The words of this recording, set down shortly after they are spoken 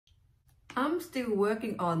I'm still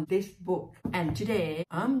working on this book, and today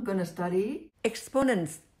I'm gonna study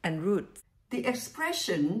exponents and roots. The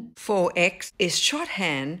expression 4x is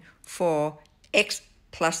shorthand for x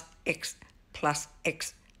plus x plus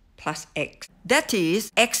x plus x. That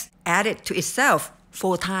is, x added to itself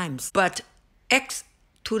 4 times. But x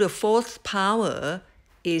to the 4th power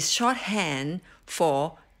is shorthand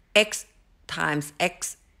for x times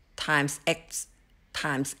x times x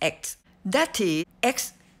times x. That is,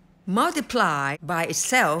 x multiplied by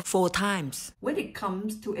itself 4 times. When it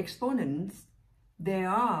comes to exponents, there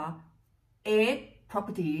are 8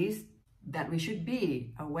 properties that we should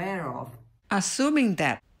be aware of. Assuming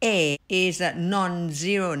that a is a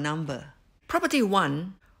non-zero number. Property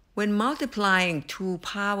 1. When multiplying 2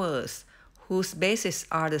 powers whose bases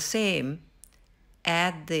are the same,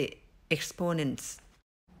 add the exponents.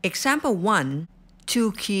 Example 1.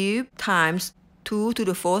 2 cubed times 2 to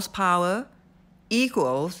the 4th power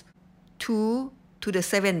equals 2 to the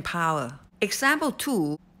 7th power. Example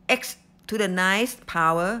 2. X to the 9th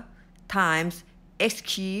power times x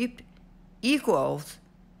cubed equals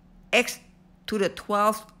x to the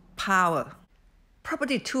 12th power.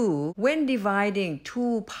 Property 2. When dividing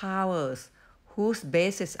 2 powers whose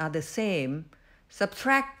bases are the same,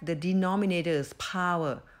 subtract the denominator's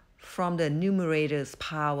power from the numerator's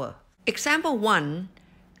power. Example 1.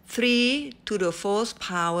 3 to the 4th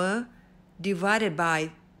power divided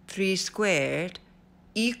by 3 squared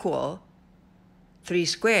equal 3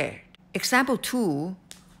 squared. Example 2.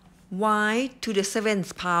 Y to the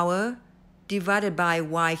 7th power divided by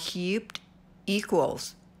y cubed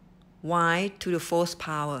equals y to the 4th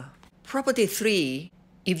power. Property 3.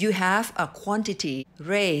 If you have a quantity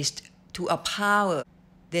raised to a power,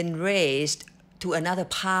 then raised to another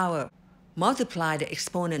power, multiply the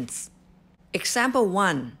exponents. Example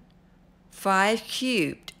 1. 5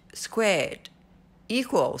 cubed squared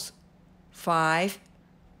equals 5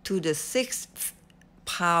 to the 6th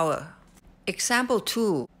power. Example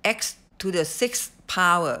 2. X to the 6th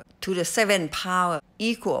power to the 7th power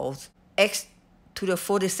equals x to the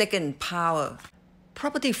 42nd power.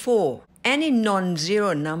 Property 4. Any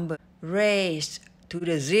non-zero number raised to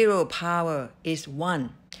the 0 power is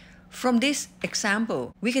 1. From this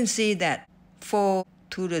example, we can see that 4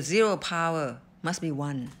 to the 0 power must be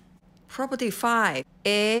 1. Property 5.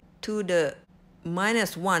 A to the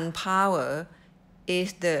minus 1 power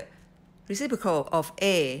is the reciprocal of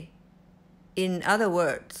a. In other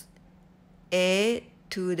words, a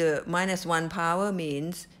to the minus 1 power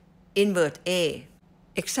means invert a.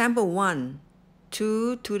 Example 1.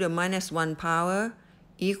 2 to the minus 1 power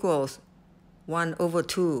equals 1 over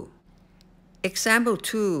 2. Example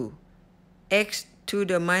 2. X to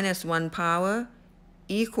the minus 1 power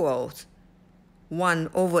equals 1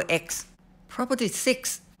 over x. Property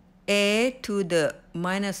 6. A to the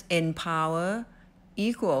minus n power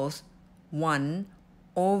equals 1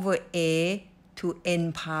 over a to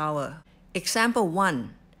n power. Example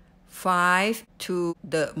 1. 5 to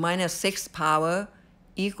the minus 6th power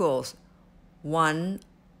equals 1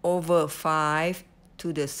 over 5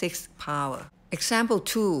 to the 6th power. Example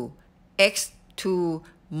 2. X to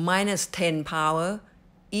minus 10 power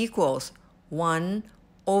equals 1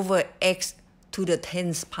 over x to the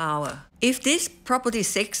 10th power. If this property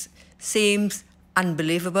 6 seems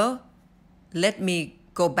unbelievable, let me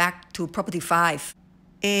go back to property 5.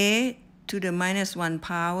 A to the minus 1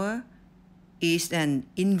 power is an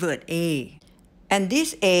invert a. And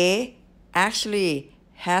this a actually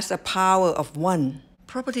has a power of 1.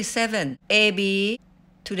 Property 7. AB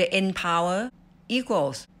to the n power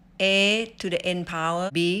equals a to the n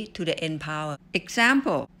power b to the n power.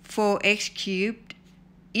 Example, 4x cubed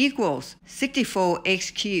equals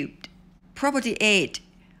 64x cubed. Property 8.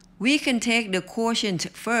 We can take the quotient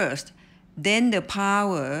first, then the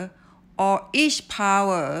power, or each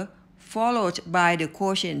power followed by the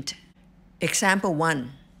quotient. Example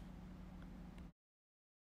 1.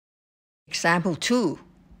 Example 2.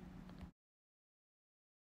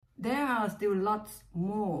 There are still lots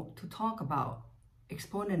more to talk about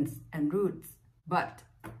exponents and roots, but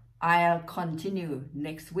I'll continue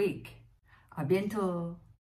next week. A bientôt.